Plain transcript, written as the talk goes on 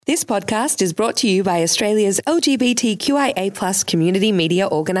This podcast is brought to you by Australia's LGBTQIA+ community media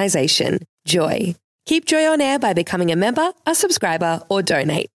organisation, Joy. Keep Joy on air by becoming a member, a subscriber, or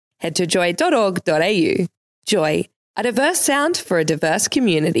donate. Head to joy.org.au. Joy, a diverse sound for a diverse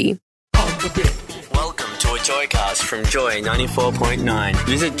community. Welcome to a Joycast from Joy 94.9.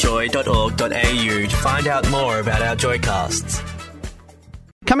 Visit joy.org.au to find out more about our Joycasts.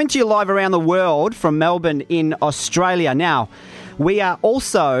 Coming to you live around the world from Melbourne in Australia. Now, we are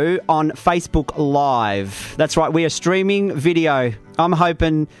also on Facebook Live. That's right, we are streaming video. I'm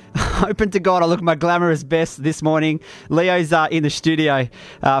hoping to God I look my glamorous best this morning. Leo's in the studio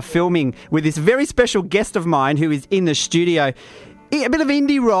filming with this very special guest of mine who is in the studio. A bit of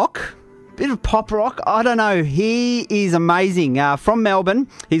indie rock, a bit of pop rock, I don't know. He is amazing. From Melbourne,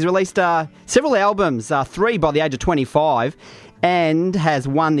 he's released several albums, 3 by the age of 25, and has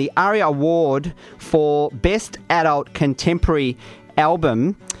won the ARIA Award for Best Adult Contemporary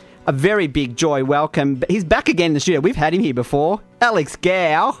Album. A very big joy welcome. He's back again in the studio. We've had him here before. Alex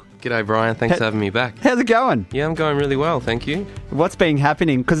Gow. G'day, Brian. Thanks for having me back. How's it going? Yeah, I'm going really well, thank you. What's been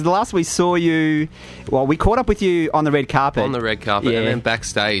happening? Because the last we saw you, well, we caught up with you on the red carpet. On the red carpet, and then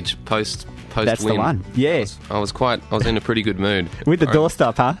backstage, post That's win. the one. Yeah. I was in a pretty good mood. With the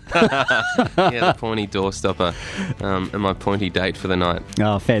doorstop, huh? Yeah, the pointy doorstopper and my pointy date for the night.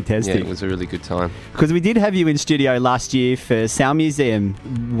 Oh, fantastic. Yeah, it was a really good time. Because we did have you in studio last year for Sound Museum,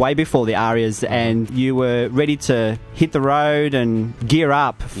 way before the ARIAs, and you were ready to hit the road and gear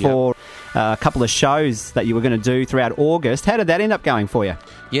up for a couple of shows that you were going to do throughout August. How did that end up going for you?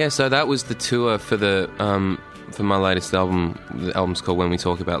 Yeah, so that was the tour for the for my latest album. The album's called When We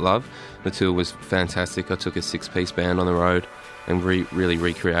Talk About Love. The tour was fantastic. I took a 6-piece band on the road and really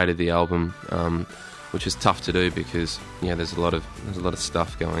recreated the album, which is tough to do because there's a lot of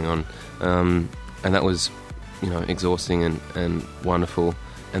stuff going on, and that was exhausting and wonderful.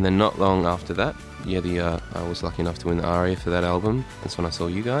 And then not long after that, I was lucky enough to win the ARIA for that album. That's when I saw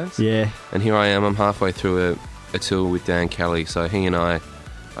you guys. Yeah. And here I am. I'm halfway through a tour with Dan Kelly. So he and I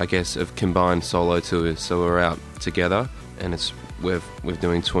guess, have combined solo tours. So we're out together, and we're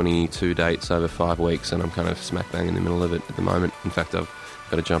doing 22 dates over 5 weeks, and I'm kind of smack bang in the middle of it at the moment. In fact, I've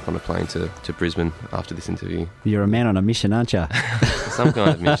got to jump on a plane to Brisbane after this interview. You're a man on a mission, aren't you? Some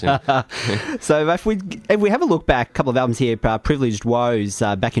kind of mission. So if we have a look back, a couple of albums here, Privileged Woes,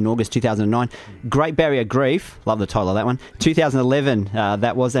 back in August 2009, Great Barrier Grief, love the title of that one, 2011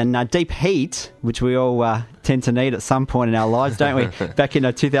 that was, and Deep Heat, which we all tend to need at some point in our lives, don't we, back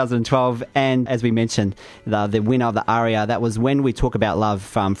in 2012, and as we mentioned, the winner of the ARIA, that was When We Talk About Love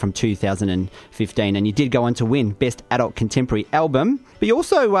from 2015, and you did go on to win Best Adult Contemporary Album, but you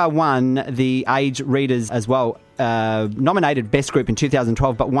also won the Age Readers as well, nominated Best Group in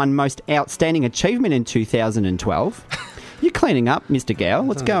 2012, but won Most Outstanding Achievement in 2012. You're cleaning up, Mr. Gow.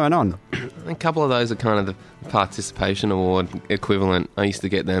 What's going on? A couple of those are kind of the participation award equivalent. I used to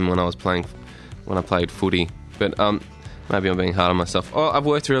get them when I played footy, but maybe I'm being hard on myself. I've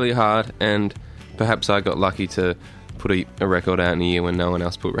worked really hard, and perhaps I got lucky to put a record out in a year when no one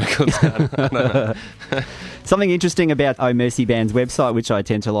else put records out. I don't know. Something interesting about Oh Mercy Band's website, which I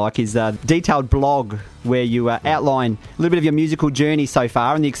tend to like, is a detailed blog where you outline a little bit of your musical journey so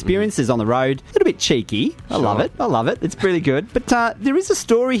far and the experiences on the road. A little bit cheeky. I love it. It's really good. But there is a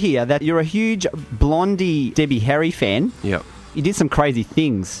story here that you're a huge Blondie Debbie Harry fan. Yep. You did some crazy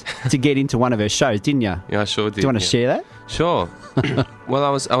things to get into one of her shows, didn't you? Yeah, I sure did. Do you want to share that? Sure. Well,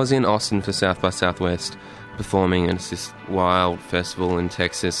 I was in Austin for South by Southwest performing, and it's this wild festival in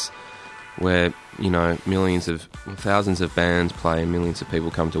Texas where thousands of bands play and millions of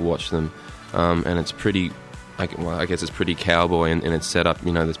people come to watch them, and it's pretty, I guess it's pretty cowboy in its setup.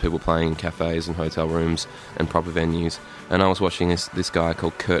 There's people playing in cafes and hotel rooms and proper venues, and I was watching this guy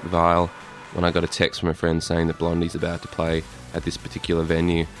called Kurt Vile when I got a text from a friend saying that Blondie's about to play at this particular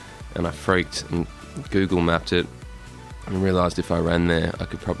venue, and I freaked and Google mapped it and realised if I ran there I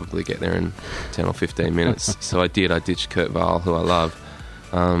could probably get there in 10 or 15 minutes. So I did. I ditched Kurt Vile, who I love,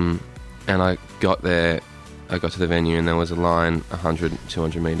 and I got there. I got to the venue and there was a line 100,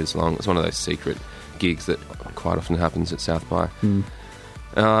 200 metres long. It's one of those secret gigs that quite often happens at South by.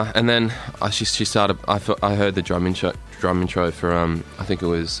 And then she started. I heard the drum intro for I think it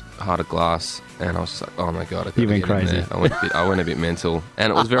was Heart of Glass, and I was just like, oh my god, you went crazy. In there. I went a bit mental,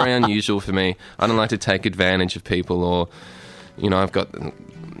 and it was very unusual for me. I don't like to take advantage of people, or I've got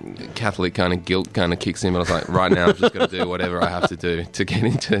Catholic kind of guilt kind of kicks in, but I was like, right now I've just got to do whatever I have to do to get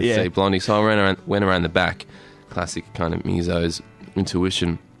into see Blondie. So I went around the back, classic kind of muso's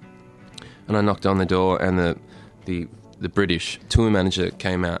intuition, and I knocked on the door, and the British tour manager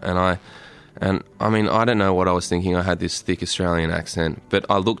came out, and And, I mean, I don't know what I was thinking. I had this thick Australian accent, but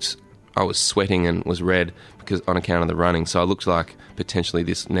I was sweating and was red because on account of the running. So I looked like potentially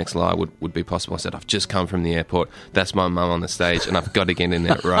this next lie would be possible. I said, I've just come from the airport. That's my mum on the stage and I've got to get in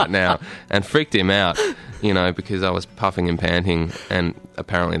there right now. And freaked him out, because I was puffing and panting. And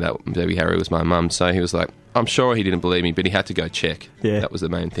apparently that Debbie Harry was my mum. So he was like, I'm sure he didn't believe me, but he had to go check. Yeah. That was the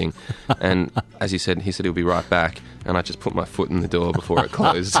main thing. And as he said he'll be right back. And I just put my foot in the door before it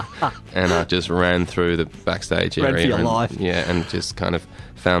closed. And I just ran through the backstage area. Ran for your life. Yeah, and just kind of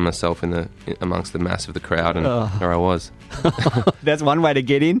found myself amongst the mass of the crowd, and there I was. That's one way to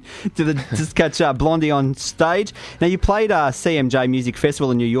get in, to just catch Blondie on stage. Now, you played CMJ Music Festival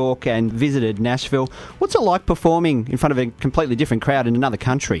in New York and visited Nashville. What's it like performing in front of a completely different crowd in another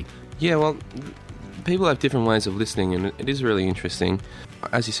country? Yeah, well, people have different ways of listening, and it is really interesting.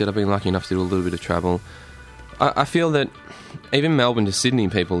 As you said, I've been lucky enough to do a little bit of travel. I feel that even Melbourne to Sydney,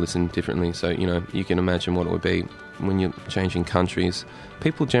 people listen differently. So, you can imagine what it would be when you're changing countries.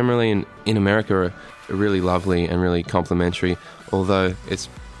 People generally in America are really lovely and really complimentary, although it's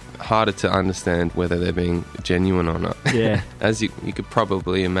harder to understand whether they're being genuine or not. Yeah. As you could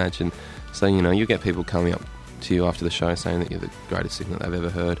probably imagine. So, you get people coming up to you after the show saying that you're the greatest singer they've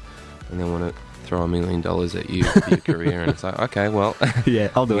ever heard, and they want to throw $1 million at you for your career, and it's like, okay, well, yeah,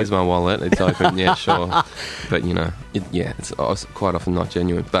 I'll do here's it. my wallet, it's open, yeah, sure. But, it's quite often not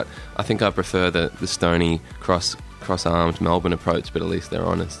genuine. But I think I prefer the stony, cross-armed Melbourne approach, but at least they're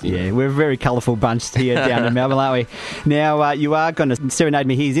honest. Yeah, we're a very colourful bunch here down in Melbourne, aren't we? Now, you are going to serenade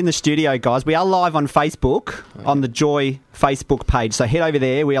me. He's in the studio, guys. We are live on Facebook, on the Joy Facebook page, so head over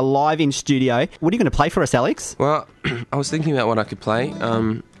there. We are live in studio. What are you going to play for us, Alex? Well, I was thinking about what I could play.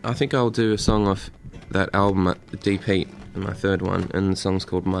 I think I'll do a song off that album, Deep Heat, my third one, and the song's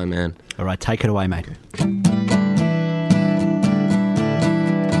called My Man. All right, take it away, mate.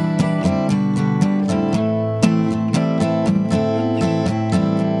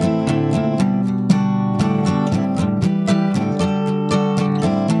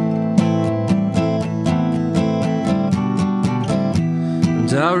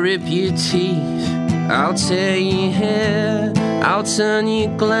 And I'll rip your teeth, I'll tear your hair, I'll turn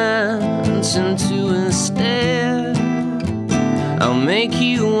your glance into a stare. I'll make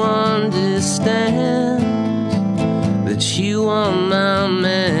you understand that you are my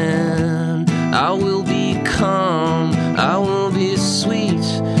man. I will be calm, I will be sweet,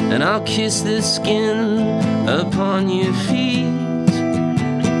 and I'll kiss the skin upon your feet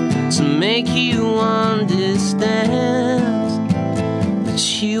to make you understand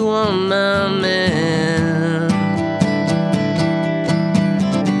that you are my man.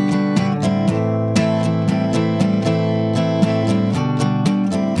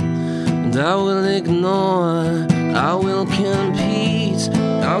 I will ignore, I will compete,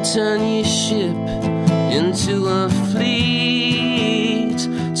 I'll turn your ship into a fleet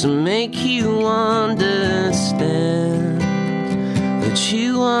to make you understand that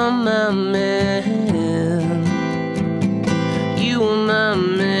you are my man. You are my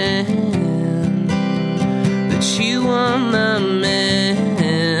man. That you are my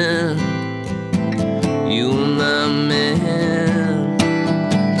man. You are my man.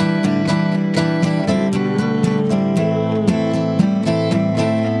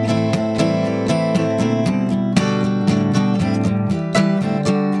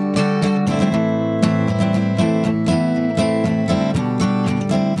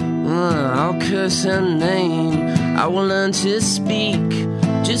 Her name, I will learn to speak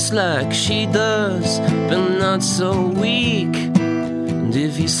just like she does, but not so weak. And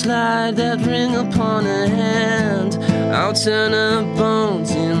if you slide that ring upon her hand, I'll turn her bones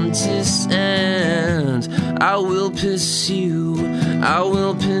into sand. I will pursue, I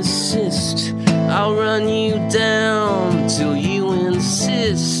will persist, I'll run you down till you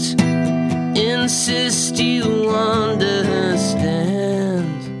insist you understand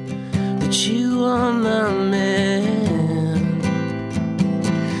that you are my man.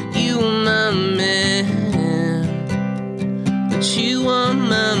 You are my man. That you are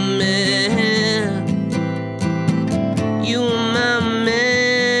my man. You are my man.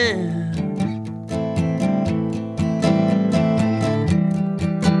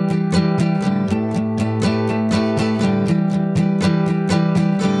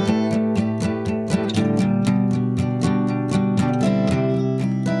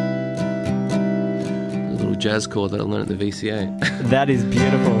 Jazz chord that I learned at the VCA. That is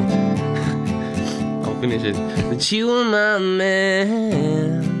beautiful. I'll finish it. But you are my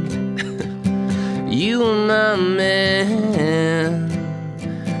man. You are my man.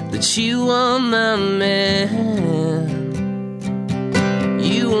 That you are my man.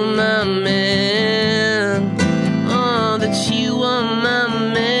 You are my man.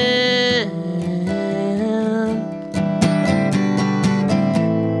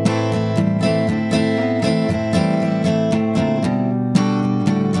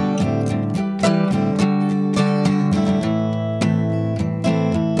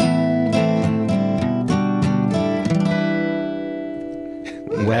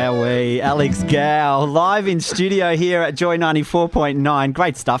 Alex Gow, live in studio here at Joy 94.9.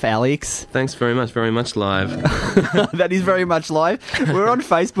 Great stuff, Alex. Thanks very much live. That is very much live. We're on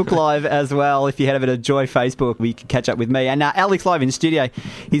Facebook Live as well. If you head over to Joy Facebook, we can catch up with me. And Alex live in studio.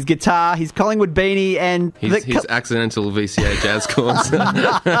 His guitar, his Collingwood beanie, and his accidental VCA jazz chords.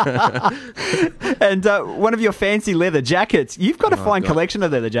 And one of your fancy leather jackets. You've got a fine collection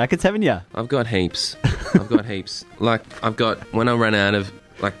of leather jackets, haven't you? I've got heaps. Like, when I ran out of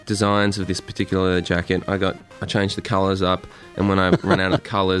designs of this particular leather jacket, I changed the colours up, and when I ran out of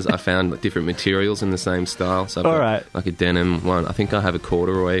colours, I found different materials in the same style. So I've got a denim one. I think I have a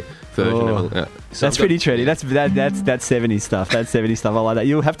corduroy version of it. That's pretty trendy. That's 70s stuff. That's 70s stuff. I like that.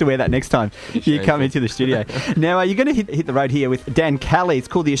 You'll have to wear that next time you come into the studio. Now, you're going to hit the road here with Dan Kelly. It's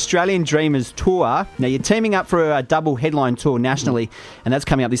called the Australian Dreamers Tour. Now, you're teaming up for a double headline tour nationally, and that's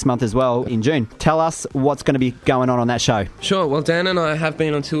coming up this month as well in June. Tell us what's going to be going on that show. Sure. Well, Dan and I have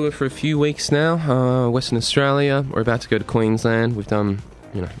been on tour for a few weeks now. Western Australia. We're about to go to Queensland. We've done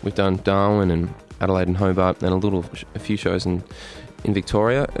Darwin and Adelaide and Hobart, and a few shows in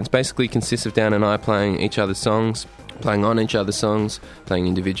Victoria. It basically consists of Dan and I playing each other's songs, playing on each other's songs, playing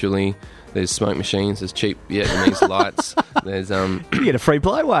individually. There's smoke machines, there's cheap Vietnamese lights, there's you get a free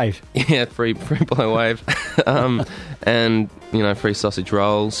blow wave. Yeah, free blow wave. And free sausage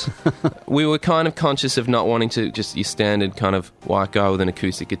rolls. We were kind of conscious of not wanting to just your standard kind of white guy with an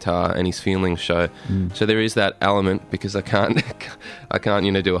acoustic guitar and his feelings show. So there is that element, because I can't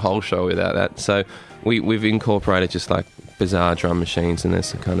do a whole show without that. So we've incorporated just bizarre drum machines, and there's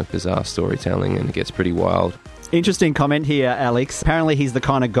some kind of bizarre storytelling, and it gets pretty wild. Interesting comment here, Alex. Apparently he's the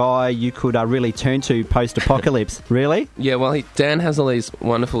kind of guy you could really turn to post-apocalypse. Really? Yeah, well, Dan has all these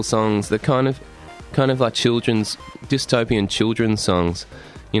wonderful songs that kind of like dystopian children's songs.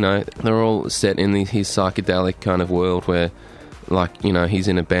 They're all set in his psychedelic kind of world where, he's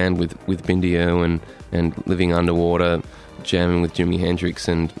in a band with Bindi Irwin and living underwater, jamming with Jimi Hendrix,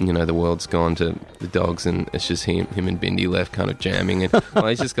 and the world's gone to the dogs, and it's just him and Bindi left kind of jamming, and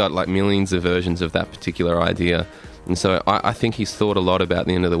he's just got millions of versions of that particular idea. And so I think he's thought a lot about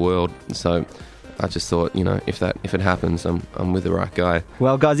the end of the world. So I just thought, if it happens, I'm with the right guy.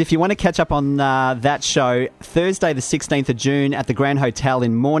 Well, guys, if you want to catch up on that show, Thursday the 16th of June at the Grand Hotel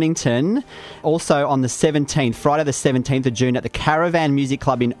in Mornington. Also on the 17th, Friday the 17th of June at the Caravan Music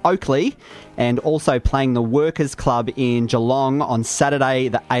Club in Oakley. And also playing the Workers Club in Geelong on Saturday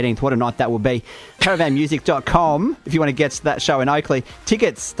the 18th. What a night that will be. Caravanmusic.com if you want to get to that show in Oakley.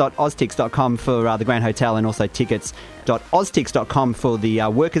 Tickets.oztix.com for the Grand Hotel, and also tickets.oztix.com for the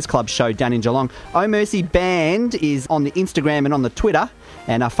Workers Club show down in Geelong. Oh Mercy Band is on the Instagram and on the Twitter,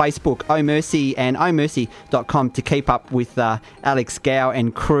 and Facebook, Oh Mercy, and ohmercy.com to keep up with Alex Gow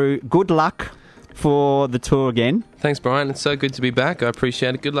and crew. Good luck for the tour again. Thanks, Brian. It's so good to be back. I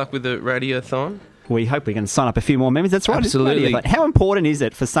appreciate it. Good luck with the Radiothon. We hope we can sign up a few more members. That's right. Absolutely. How important is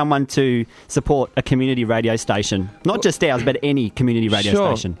it for someone to support a community radio station? Not just ours, but any community radio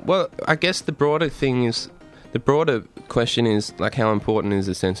station. Well, I guess the broader question is, how important is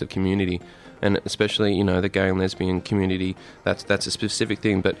the sense of community? And especially, the gay and lesbian community, that's a specific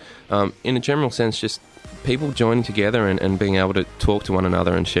thing. But in a general sense, just people joining together and being able to talk to one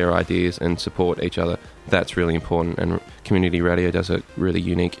another and share ideas and support each other, that's really important. And community radio does a really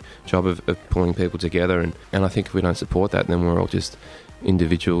unique job of pulling people together. And I think if we don't support that, then we're all just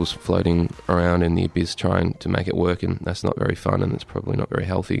individuals floating around in the abyss trying to make it work, and that's not very fun, and it's probably not very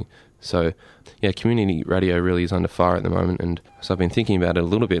healthy. So, yeah, community radio really is under fire at the moment, and so I've been thinking about it a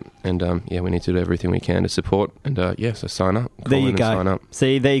little bit, and we need to do everything we can to support, and so sign up. There you go. Sign up.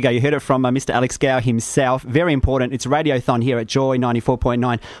 See, there you go. You heard it from Mr. Alex Gow himself. Very important. It's Radiothon here at Joy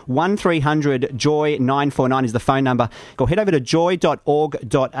 94.9. 1300 Joy 949 is the phone number. Go head over to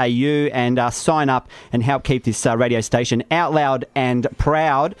joy.org.au and sign up and help keep this radio station out loud and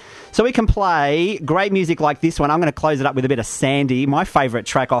proud. So we can play great music like this one. I'm going to close it up with a bit of Sandy, my favourite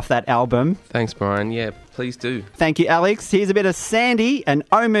track off that album. Thanks, Brian. Yeah, please do. Thank you, Alex. Here's a bit of Sandy and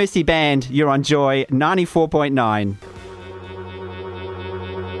Oh Mercy Band. You're on Joy 94.9.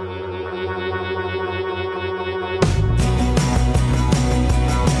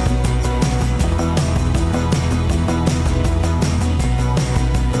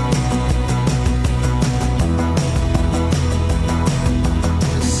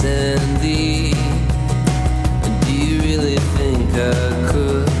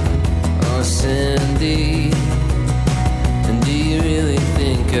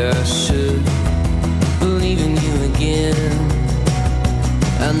 I should believe in you again.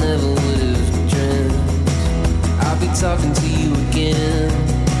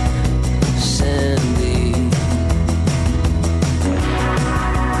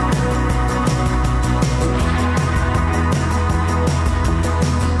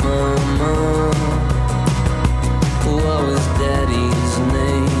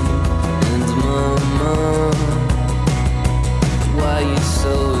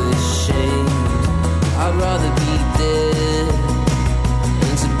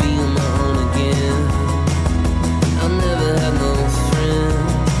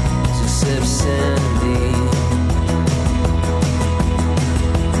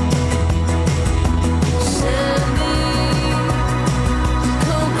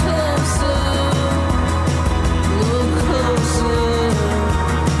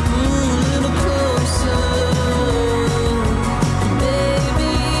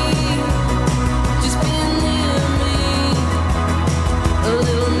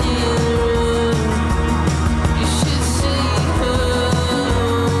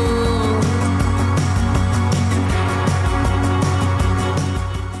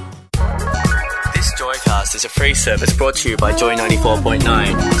 is a free service brought to you by Joy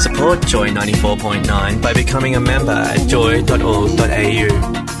 94.9. Support Joy 94.9 by becoming a member at joy.org.au.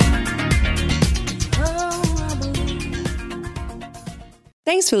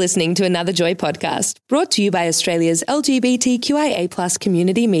 Thanks for listening to another Joy podcast, brought to you by Australia's LGBTQIA+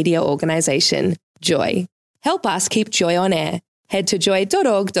 community media organisation, Joy. Help us keep Joy on air. Head to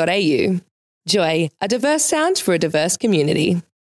joy.org.au. Joy, a diverse sound for a diverse community.